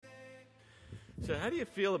So how do you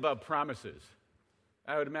feel about promises?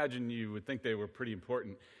 I would imagine you would think they were pretty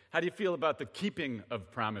important. How do you feel about the keeping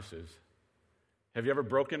of promises? Have you ever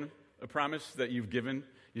broken a promise that you've given?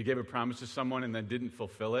 You gave a promise to someone and then didn't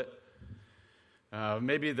fulfill it?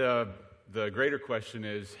 Maybe the greater question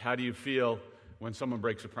is, how do you feel when someone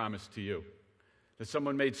breaks a promise to you? That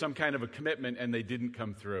someone made some kind of a commitment and they didn't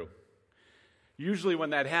come through. Usually when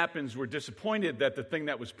that happens, we're disappointed that the thing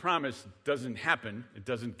that was promised doesn't happen, it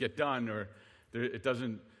doesn't get done, or it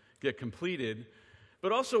doesn't get completed.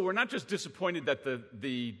 But also, we're not just disappointed that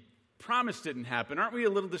the promise didn't happen. Aren't we a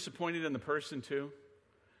little disappointed in the person too?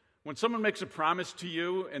 When someone makes a promise to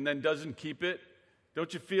you and then doesn't keep it,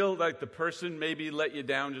 don't you feel like the person maybe let you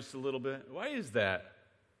down just a little bit? Why is that?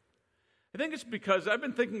 I think it's because I've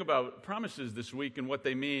been thinking about promises this week and what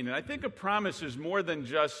they mean. And I think a promise is more than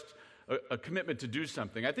just a commitment to do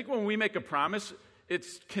something. I think when we make a promise,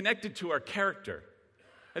 it's connected to our character.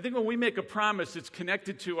 I think when we make a promise, it's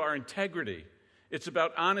connected to our integrity. It's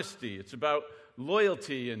about honesty. It's about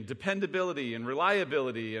loyalty and dependability and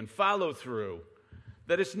reliability and follow-through.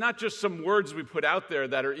 That it's not just some words we put out there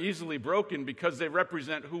that are easily broken because they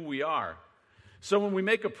represent who we are. So when we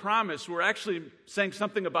make a promise, we're actually saying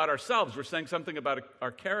something about ourselves. We're saying something about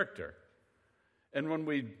our character. And when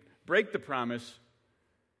we break the promise,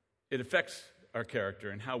 it affects our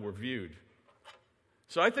character and how we're viewed.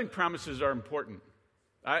 So I think promises are important.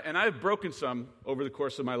 I've broken some over the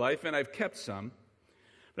course of my life, and I've kept some.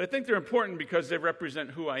 But I think they're important because they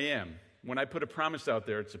represent who I am. When I put a promise out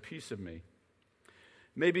there, it's a piece of me.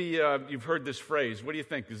 Maybe you've heard this phrase. What do you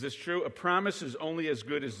think? Is this true? A promise is only as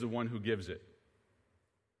good as the one who gives it.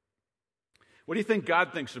 What do you think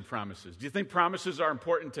God thinks of promises? Do you think promises are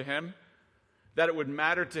important to Him? That it would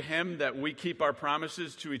matter to Him that we keep our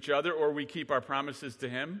promises to each other or we keep our promises to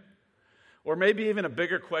Him? Or maybe even a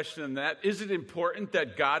bigger question than that, is it important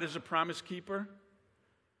that God is a promise keeper?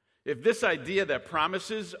 If this idea that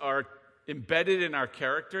promises are embedded in our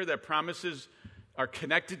character, that promises are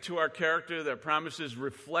connected to our character, that promises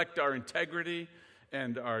reflect our integrity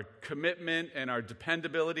and our commitment and our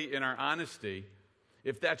dependability and our honesty,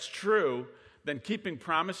 if that's true, then keeping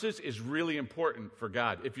promises is really important for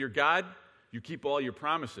God. If you're God, you keep all your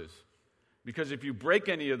promises. Because if you break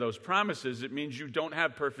any of those promises, it means you don't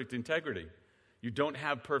have perfect integrity. You don't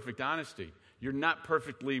have perfect honesty. You're not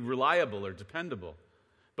perfectly reliable or dependable.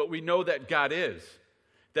 But we know that God is.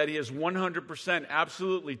 That He is 100%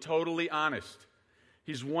 absolutely, totally honest.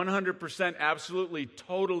 He's 100% absolutely,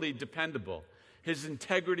 totally dependable. His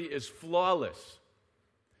integrity is flawless.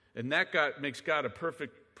 And that makes God a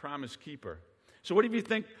perfect promise keeper. So what do you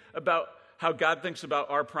think about how God thinks about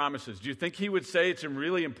our promises? Do you think He would say it's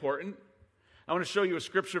really important? I want to show you a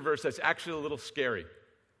scripture verse that's actually a little scary.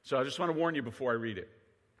 So I just want to warn you before I read it.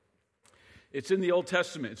 It's in the Old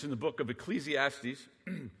Testament. It's in the book of Ecclesiastes,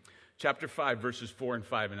 chapter 5, verses 4 and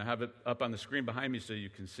 5. And I have it up on the screen behind me so you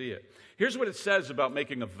can see it. Here's what it says about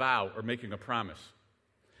making a vow or making a promise.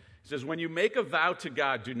 It says, when you make a vow to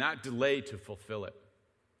God, do not delay to fulfill it.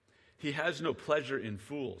 He has no pleasure in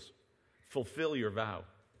fools. Fulfill your vow.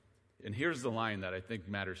 And here's the line that I think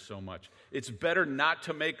matters so much. It's better not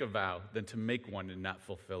to make a vow than to make one and not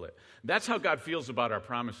fulfill it. That's how God feels about our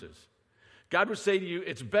promises. God would say to you,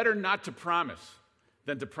 it's better not to promise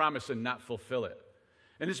than to promise and not fulfill it.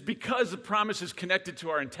 And it's because the promise is connected to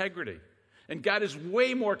our integrity. And God is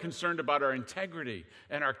way more concerned about our integrity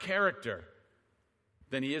and our character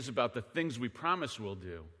than He is about the things we promise we'll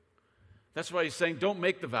do. That's why He's saying, don't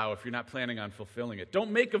make the vow if you're not planning on fulfilling it.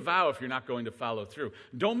 Don't make a vow if you're not going to follow through.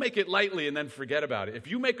 Don't make it lightly and then forget about it. If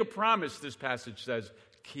you make a promise, this passage says,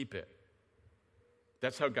 keep it.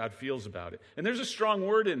 That's how God feels about it. And there's a strong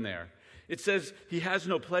word in there. It says, He has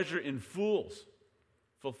no pleasure in fools.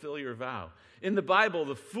 Fulfill your vow. In the Bible,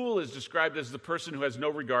 the fool is described as the person who has no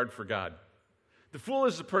regard for God. The fool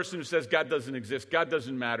is the person who says God doesn't exist, God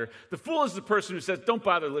doesn't matter. The fool is the person who says, don't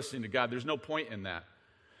bother listening to God. There's no point in that.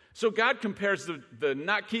 So God compares the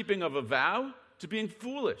not keeping of a vow to being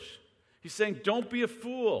foolish. He's saying, don't be a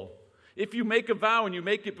fool. If you make a vow and you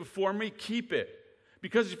make it before me, keep it.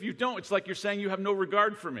 Because if you don't, it's like you're saying you have no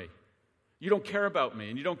regard for me. You don't care about me,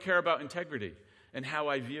 and you don't care about integrity and how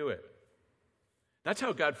I view it. That's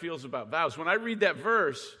how God feels about vows. When I read that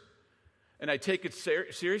verse and I take it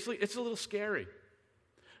seriously, it's a little scary.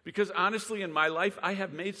 Because honestly, in my life, I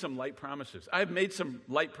have made some light promises. I have made some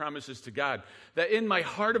light promises to God that in my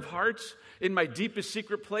heart of hearts, in my deepest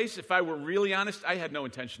secret place, if I were really honest, I had no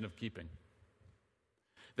intention of keeping.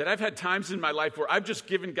 That I've had times in my life where I've just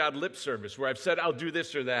given God lip service, where I've said, I'll do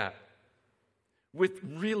this or that, with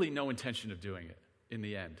really no intention of doing it in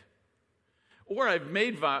the end. or I've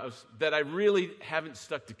made vows that I really haven't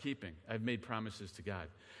stuck to keeping. I've made promises to God.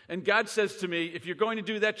 And God says to me, if you're going to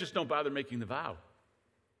do that, just don't bother making the vow.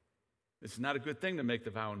 It's not a good thing to make the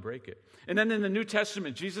vow and break it. And then in the New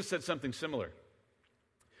Testament, Jesus said something similar.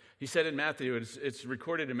 He said in Matthew, it's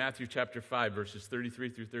recorded in Matthew chapter 5, verses 33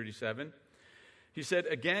 through 37. He said,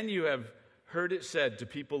 again, you have heard it said to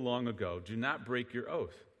people long ago, do not break your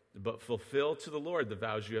oath, but fulfill to the Lord the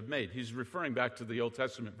vows you have made. He's referring back to the Old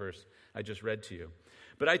Testament verse I just read to you.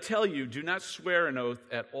 But I tell you, do not swear an oath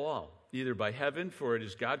at all, either by heaven, for it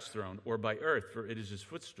is God's throne, or by earth, for it is his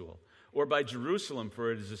footstool, or by Jerusalem,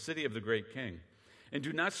 for it is the city of the great king. And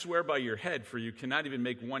do not swear by your head, for you cannot even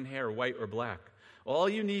make one hair white or black. All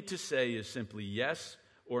you need to say is simply yes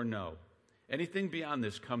or no. Anything beyond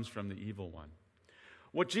this comes from the evil one.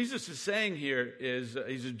 What Jesus is saying here is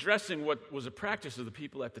he's addressing what was a practice of the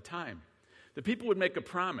people at the time. The people would make a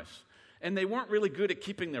promise, and they weren't really good at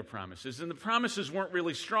keeping their promises. And the promises weren't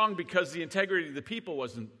really strong because the integrity of the people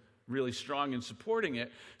wasn't really strong in supporting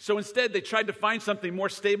it. So instead, they tried to find something more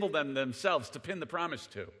stable than themselves to pin the promise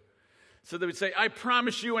to. So they would say, I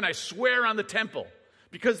promise you and I swear on the temple,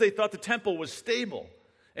 because they thought the temple was stable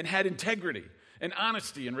and had integrity and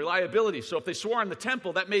honesty and reliability. So if they swore on the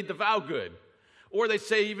temple, that made the vow good. Or they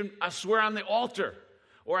say even, I swear on the altar.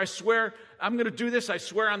 Or I swear, I'm going to do this, I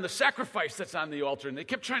swear on the sacrifice that's on the altar. And they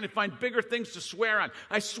kept trying to find bigger things to swear on.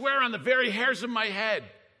 I swear on the very hairs of my head.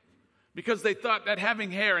 Because they thought that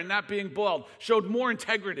having hair and not being bald showed more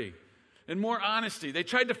integrity and more honesty. They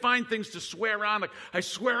tried to find things to swear on, like, I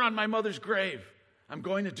swear on my mother's grave, I'm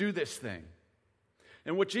going to do this thing.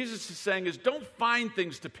 And what Jesus is saying is, don't find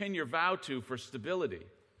things to pin your vow to for stability.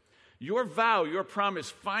 Your vow, your promise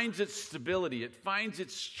finds its stability, it finds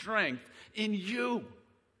its strength in you,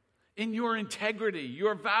 in your integrity.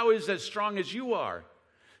 Your vow is as strong as you are.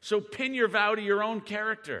 So pin your vow to your own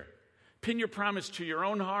character. Pin your promise to your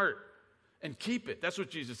own heart and keep it. That's what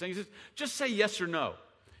Jesus is saying. He says, just say yes or no.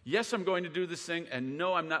 Yes, I'm going to do this thing, and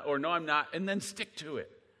no, I'm not, or no, I'm not, and then stick to it.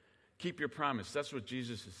 Keep your promise. That's what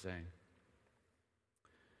Jesus is saying.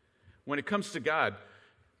 When it comes to God,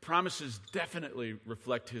 promises definitely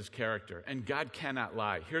reflect his character, and God cannot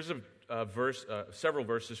lie. Here's a verse, several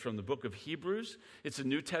verses from the book of Hebrews. It's a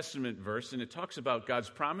New Testament verse, and it talks about God's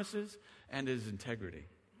promises and his integrity.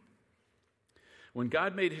 When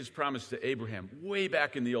God made his promise to Abraham, way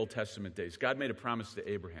back in the Old Testament days, God made a promise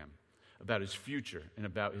to Abraham about his future and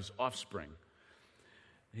about his offspring.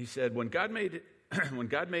 He said, when God made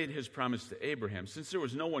his promise to Abraham, since there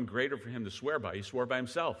was no one greater for him to swear by, he swore by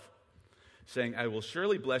himself, saying, I will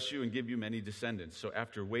surely bless you and give you many descendants. So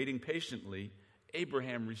after waiting patiently,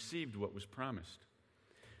 Abraham received what was promised.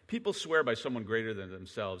 People swear by someone greater than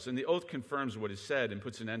themselves, and the oath confirms what is said and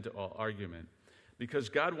puts an end to all argument. Because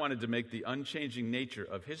God wanted to make the unchanging nature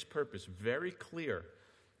of his purpose very clear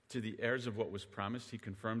to the heirs of what was promised, he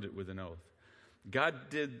confirmed it with an oath. God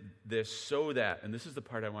did this so that, and this is the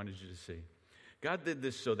part I wanted you to see, God did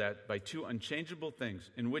this so that by two unchangeable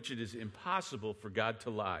things in which it is impossible for God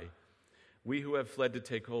to lie, we who have fled to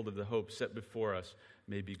take hold of the hope set before us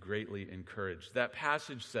may be greatly encouraged. That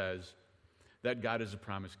passage says that God is a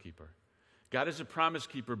promise keeper. God is a promise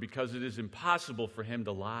keeper because it is impossible for him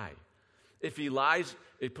to lie. If he lies,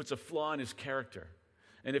 it puts a flaw in his character.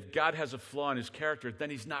 And if God has a flaw in his character, then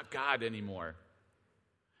he's not God anymore.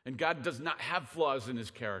 And God does not have flaws in his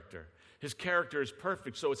character. His character is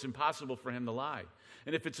perfect, so it's impossible for him to lie.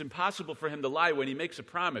 And if it's impossible for him to lie when he makes a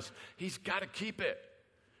promise, he's got to keep it.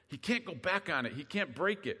 He can't go back on it. He can't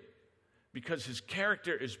break it because his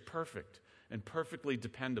character is perfect and perfectly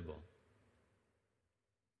dependable.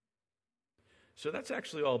 So that's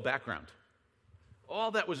actually all background.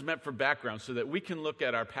 All that was meant for background so that we can look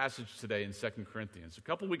at our passage today in 2 Corinthians. A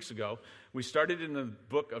couple weeks ago, we started in the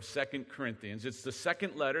book of 2 Corinthians. It's the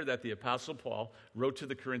second letter that the Apostle Paul wrote to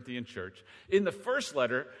the Corinthian church. In the first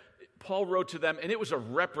letter, Paul wrote to them, and it was a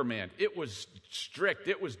reprimand. It was strict.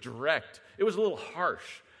 It was direct. It was a little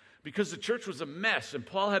harsh because the church was a mess, and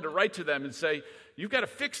Paul had to write to them and say, you've got to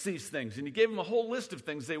fix these things. And he gave them a whole list of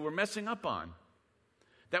things they were messing up on.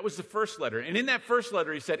 That was the first letter. And in that first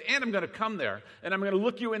letter, he said, and I'm going to come there, and I'm going to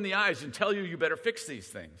look you in the eyes and tell you you better fix these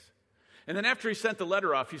things. And then after he sent the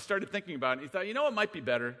letter off, he started thinking about it. He thought, you know what might be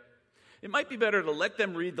better? It might be better to let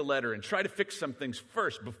them read the letter and try to fix some things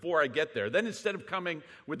first before I get there. Then instead of coming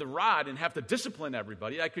with the rod and have to discipline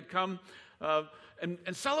everybody, I could come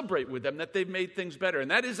and celebrate with them that they've made things better. And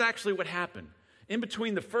that is actually what happened. In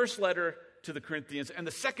between the first letter to the Corinthians and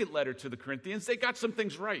the second letter to the Corinthians, they got some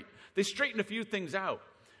things right. They straightened a few things out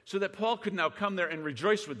so that Paul could now come there and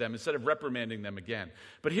rejoice with them instead of reprimanding them again.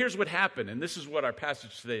 But here's what happened, and this is what our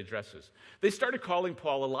passage today addresses. They started calling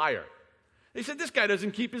Paul a liar. They said, this guy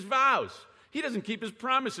doesn't keep his vows. He doesn't keep his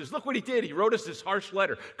promises. Look what he did. He wrote us this harsh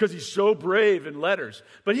letter because he's so brave in letters.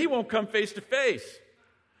 But he won't come face to face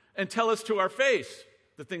and tell us to our face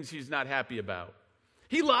the things he's not happy about.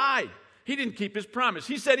 He lied. He didn't keep his promise.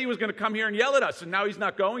 He said he was going to come here and yell at us, and now he's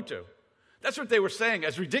not going to. That's what they were saying.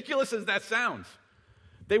 As ridiculous as that sounds,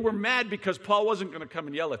 they were mad because Paul wasn't going to come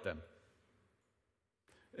and yell at them.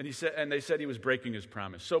 And they said he was breaking his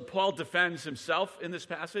promise. So Paul defends himself in this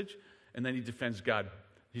passage, and then he defends God.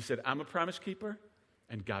 He said, I'm a promise keeper,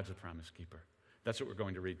 and God's a promise keeper. That's what we're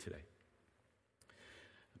going to read today.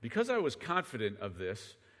 Because I was confident of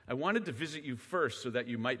this, I wanted to visit you first so that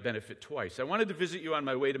you might benefit twice. I wanted to visit you on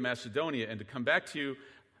my way to Macedonia and to come back to you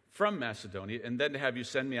from Macedonia and then to have you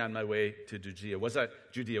send me on my way to Judea. Was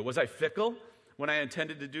I fickle when I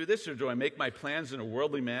intended to do this, or do I make my plans in a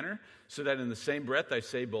worldly manner so that in the same breath I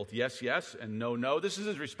say both yes, yes, and no, no? This is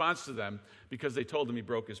his response to them because they told him he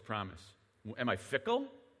broke his promise. Am I fickle?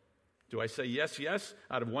 Do I say yes, yes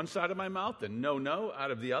out of one side of my mouth and no, no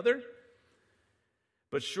out of the other?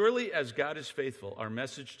 But surely as God is faithful, our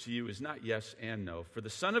message to you is not yes and no. For the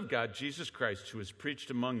Son of God, Jesus Christ, who is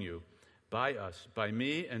preached among you by us, by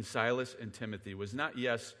me and Silas and Timothy, was not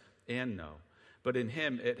yes and no. But in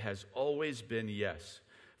him it has always been yes.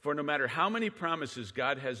 For no matter how many promises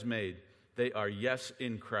God has made, they are yes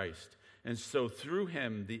in Christ. And so through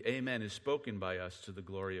him the amen is spoken by us to the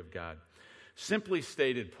glory of God. Simply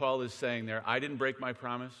stated, Paul is saying there, I didn't break my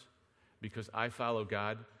promise because I follow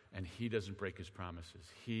God, and he doesn't break his promises.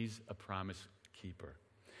 He's a promise keeper.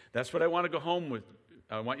 That's what I want to go home with.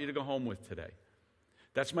 I want you to go home with today.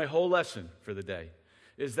 That's my whole lesson for the day,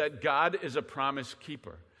 is that God is a promise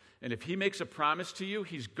keeper. And if he makes a promise to you,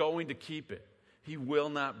 he's going to keep it. He will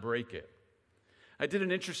not break it. I did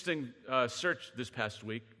an interesting search this past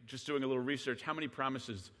week, just doing a little research, how many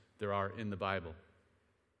promises there are in the Bible.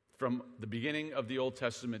 From the beginning of the Old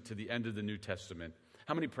Testament to the end of the New Testament.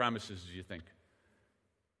 How many promises do you think?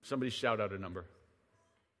 Somebody shout out a number.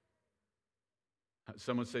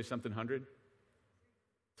 Someone say something, 100?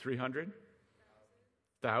 300?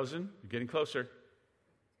 1,000? You're getting closer.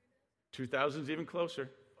 2,000 is even closer.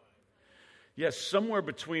 Yes, somewhere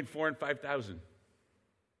between 4,000 and 5,000.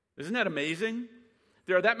 Isn't that amazing?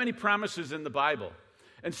 There are that many promises in the Bible.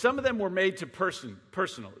 And some of them were made to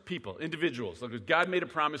personal people, individuals. Like God made a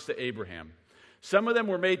promise to Abraham. Some of them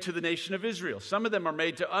were made to the nation of Israel. Some of them are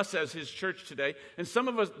made to us as his church today. And some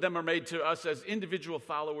of them are made to us as individual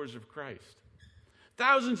followers of Christ.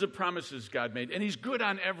 Thousands of promises God made, and he's good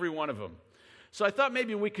on every one of them. So I thought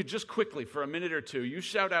maybe we could just quickly, for a minute or two, you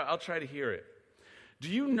shout out, I'll try to hear it. Do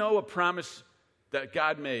you know a promise that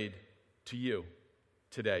God made to you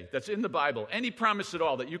today that's in the Bible? Any promise at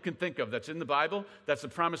all that you can think of that's in the Bible, that's the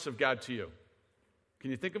promise of God to you. Can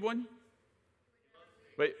you think of one?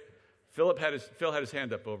 Wait. Phil had his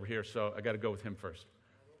hand up over here, so I got to go with him first.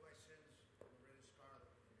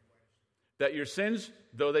 That your sins,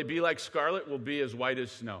 though they be like scarlet, will be as white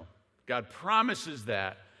as snow. God promises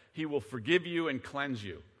that he will forgive you and cleanse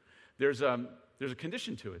you. There's a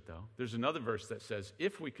condition to it, though. There's another verse that says,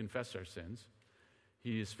 if we confess our sins,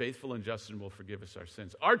 he is faithful and just and will forgive us our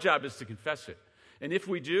sins. Our job is to confess it. And if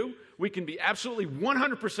we do, we can be absolutely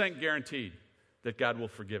 100% guaranteed that God will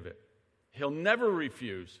forgive it. He'll never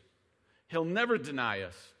refuse. He'll never deny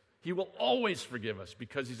us. He will always forgive us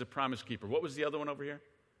because he's a promise keeper. What was the other one over here?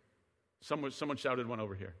 Someone shouted one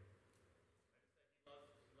over here.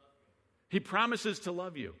 He promises to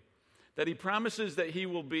love you. That he promises that he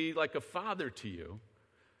will be like a father to you.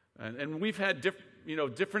 And we've had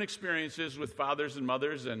different experiences with fathers and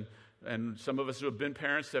mothers, and some of us who have been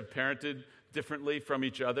parents have parented differently from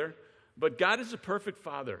each other. But God is a perfect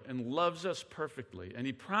father and loves us perfectly. And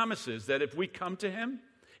he promises that if we come to him,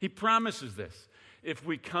 he promises this. If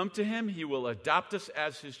we come to him, he will adopt us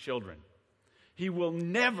as his children. He will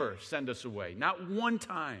never send us away, not one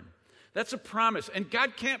time. That's a promise, and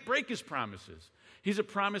God can't break his promises. He's a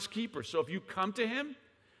promise keeper. So if you come to him,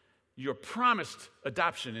 you're promised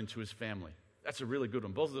adoption into his family. That's a really good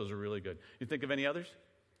one. Both of those are really good. You think of any others?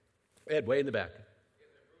 Ed, way in the back.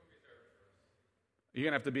 You're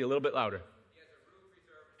going to have to be a little bit louder.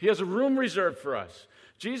 He has a room reserved for us.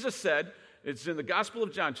 Jesus said, it's in the Gospel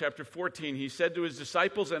of John, chapter 14. He said to his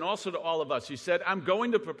disciples and also to all of us, he said, I'm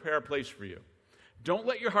going to prepare a place for you. Don't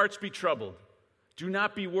let your hearts be troubled. Do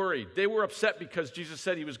not be worried. They were upset because Jesus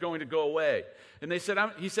said he was going to go away. And he said,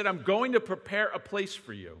 I'm going to prepare a place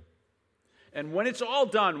for you. And when it's all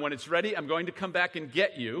done, when it's ready, I'm going to come back and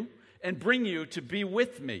get you and bring you to be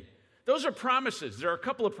with me. Those are promises. There are a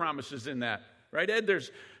couple of promises in that. Right, Ed?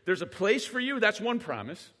 There's a place for you. That's one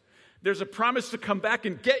promise. There's a promise to come back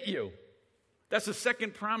and get you. That's the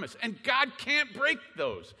second promise. And God can't break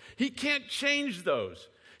those. He can't change those.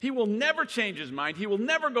 He will never change his mind. He will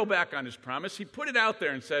never go back on his promise. He put it out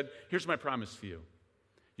there and said, here's my promise to you.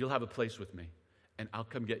 You'll have a place with me, and I'll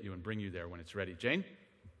come get you and bring you there when it's ready. Jane? In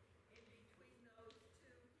between those two,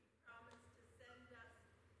 he promised to send us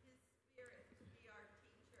his Spirit to be our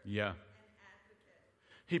teacher and advocate.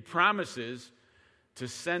 He promises to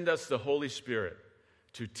send us the Holy Spirit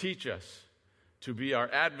to teach us, to be our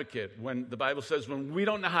advocate. When the Bible says when we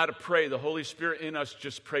don't know how to pray, the Holy Spirit in us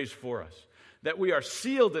just prays for us. That we are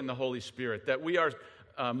sealed in the Holy Spirit, that we are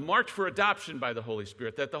marked for adoption by the Holy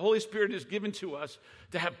Spirit, that the Holy Spirit is given to us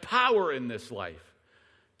to have power in this life,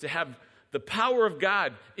 to have the power of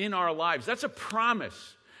God in our lives. That's a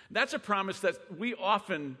promise. That's a promise that we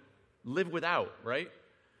often live without, right?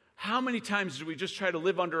 How many times do we just try to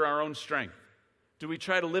live under our own strength? Do we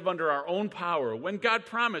try to live under our own power? When God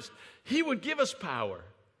promised, he would give us power.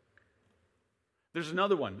 There's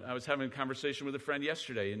another one. I was having a conversation with a friend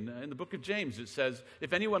yesterday. In the book of James, it says,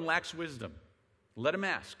 if anyone lacks wisdom, let him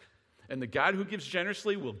ask. And the God who gives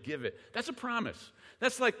generously will give it. That's a promise.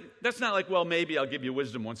 That's not like, well, maybe I'll give you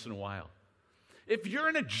wisdom once in a while. If you're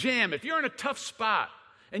in a jam, if you're in a tough spot,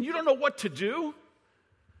 and you don't know what to do,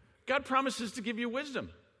 God promises to give you wisdom.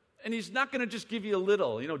 And he's not going to just give you a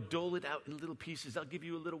little, dole it out in little pieces. I'll give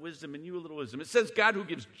you a little wisdom and you a little wisdom. It says God who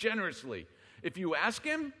gives generously. If you ask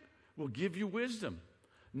him, will give you wisdom.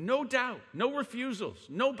 No doubt, no refusals,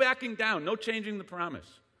 no backing down, no changing the promise.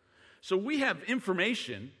 So we have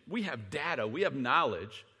information, we have data, we have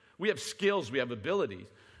knowledge, we have skills, we have abilities,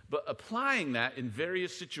 but applying that in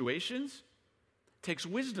various situations takes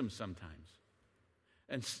wisdom sometimes.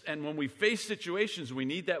 And when we face situations we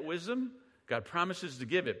need that wisdom, God promises to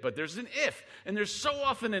give it, but there's an if, and there's so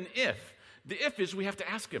often an if. The if is we have to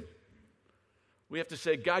ask him. We have to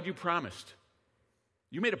say, God, you promised.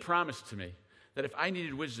 You made a promise to me that if I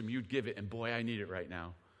needed wisdom, you'd give it, and boy, I need it right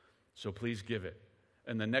now. So please give it.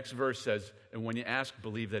 And the next verse says, and when you ask,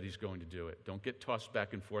 believe that he's going to do it. Don't get tossed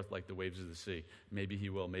back and forth like the waves of the sea. Maybe he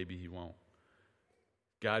will, maybe he won't.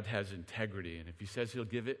 God has integrity, and if he says he'll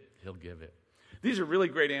give it, he'll give it. These are really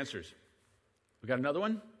great answers. We got another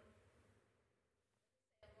one?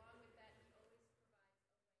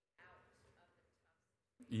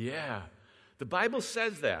 Yeah. The Bible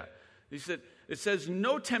says that. It says,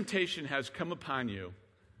 no temptation has come upon you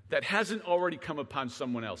that hasn't already come upon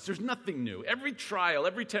someone else. There's nothing new. Every trial,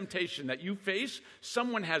 every temptation that you face,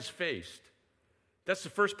 someone has faced. That's the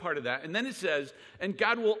first part of that. And then it says, and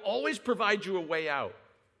God will always provide you a way out.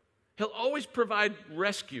 He'll always provide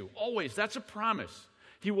rescue. Always. That's a promise.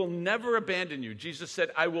 He will never abandon you. Jesus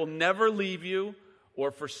said, I will never leave you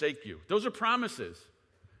or forsake you. Those are promises.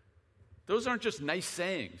 Those aren't just nice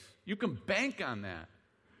sayings. You can bank on that.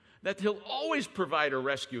 That he'll always provide a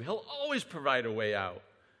rescue. He'll always provide a way out.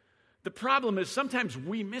 The problem is sometimes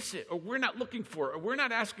we miss it, or we're not looking for it, or we're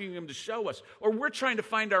not asking him to show us, or we're trying to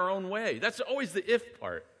find our own way. That's always the if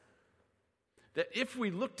part. That if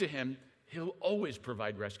we look to him, he'll always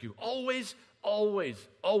provide rescue. Always, always,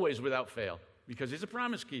 always without fail. Because he's a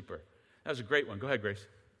promise keeper. That was a great one. Go ahead, Grace.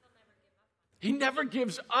 He never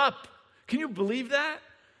gives up. Can you believe that?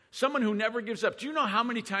 Someone who never gives up. Do you know how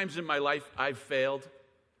many times in my life I've failed?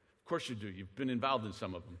 Of course you do. You've been involved in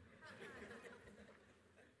some of them.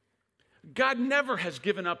 God never has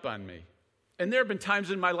given up on me. And there have been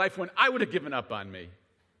times in my life when I would have given up on me.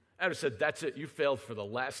 I would have said, that's it. You failed for the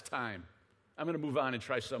last time. I'm going to move on and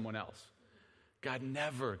try someone else. God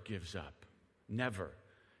never gives up. Never.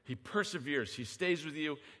 He perseveres. He stays with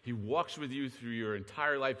you. He walks with you through your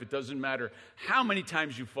entire life. It doesn't matter how many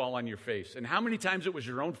times you fall on your face and how many times it was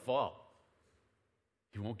your own fault.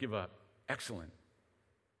 He won't give up. Excellent.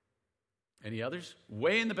 Any others?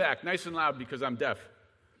 Way in the back, nice and loud because I'm deaf.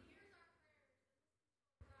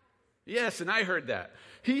 Yes, and I heard that.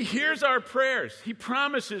 He hears our prayers. He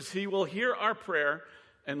promises he will hear our prayer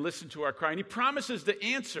and listen to our cry. And he promises to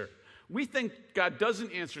answer. We think God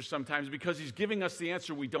doesn't answer sometimes because he's giving us the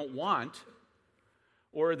answer we don't want,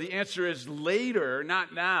 or the answer is later,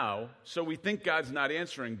 not now, so we think God's not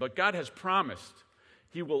answering. But God has promised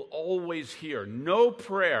he will always hear. No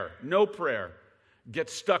prayer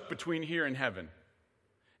gets stuck between here and heaven.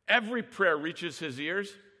 Every prayer reaches his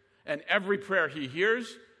ears, and every prayer he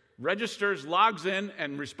hears registers, logs in,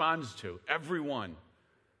 and responds to. Every one.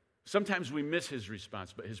 Sometimes we miss his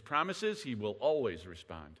response, but his promises, he will always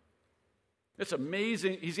respond. It's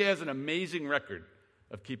amazing. He has an amazing record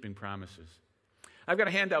of keeping promises. I've got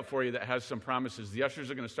a handout for you that has some promises. The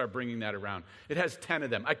ushers are going to start bringing that around. It has 10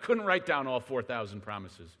 of them. I couldn't write down all 4,000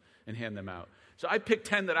 promises and hand them out. So I picked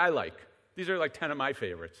 10 that I like. These are like 10 of my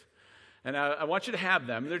favorites. And I want you to have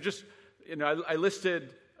them. They're just, I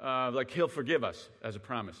listed like he'll forgive us as a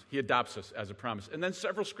promise. He adopts us as a promise. And then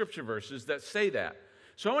several scripture verses that say that.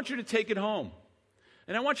 So I want you to take it home.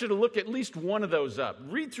 And I want you to look at least one of those up.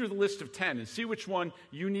 Read through the list of 10 and see which one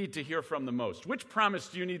you need to hear from the most. Which promise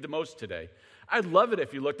do you need the most today? I'd love it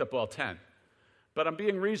if you looked up all 10. But I'm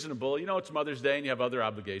being reasonable. It's Mother's Day and you have other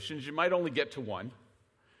obligations. You might only get to one.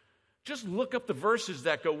 Just look up the verses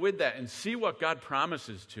that go with that and see what God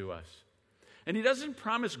promises to us. And he doesn't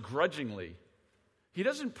promise grudgingly. He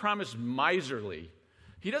doesn't promise miserly.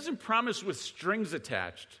 He doesn't promise with strings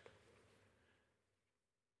attached.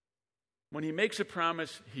 When he makes a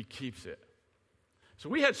promise, he keeps it. So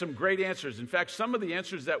we had some great answers. In fact, some of the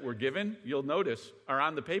answers that were given, you'll notice, are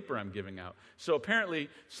on the paper I'm giving out. So apparently,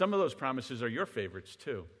 some of those promises are your favorites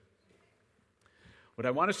too. What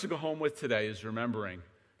I want us to go home with today is remembering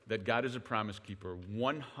that God is a promise keeper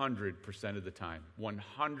 100% of the time.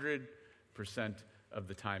 100% of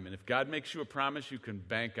the time. And if God makes you a promise, you can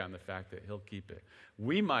bank on the fact that he'll keep it.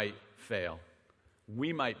 We might fail.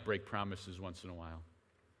 We might break promises once in a while.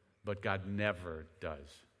 But God never does.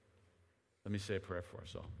 Let me say a prayer for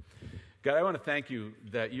us all. God, I want to thank you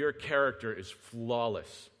that your character is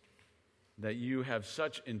flawless, that you have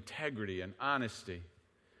such integrity and honesty,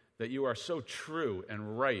 that you are so true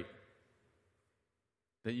and right,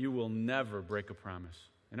 that you will never break a promise.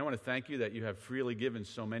 And I want to thank you that you have freely given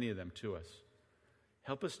so many of them to us.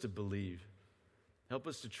 Help us to believe. Help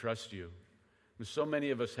us to trust you. Because so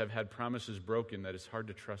many of us have had promises broken that it's hard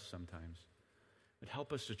to trust sometimes. But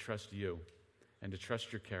help us to trust you and to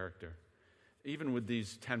trust your character. Even with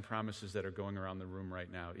these 10 promises that are going around the room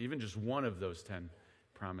right now, even just one of those 10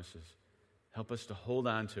 promises, help us to hold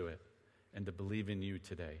on to it and to believe in you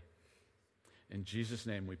today. In Jesus'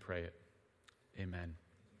 name we pray it. Amen.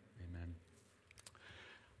 Amen.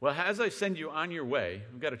 Well, as I send you on your way,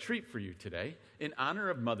 we've got a treat for you today. In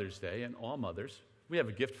honor of Mother's Day and all mothers, we have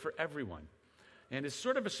a gift for everyone. And it's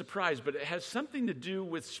sort of a surprise, but it has something to do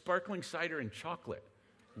with sparkling cider and chocolate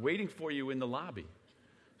waiting for you in the lobby.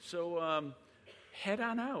 So head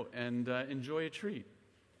on out and enjoy a treat.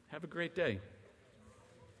 Have a great day.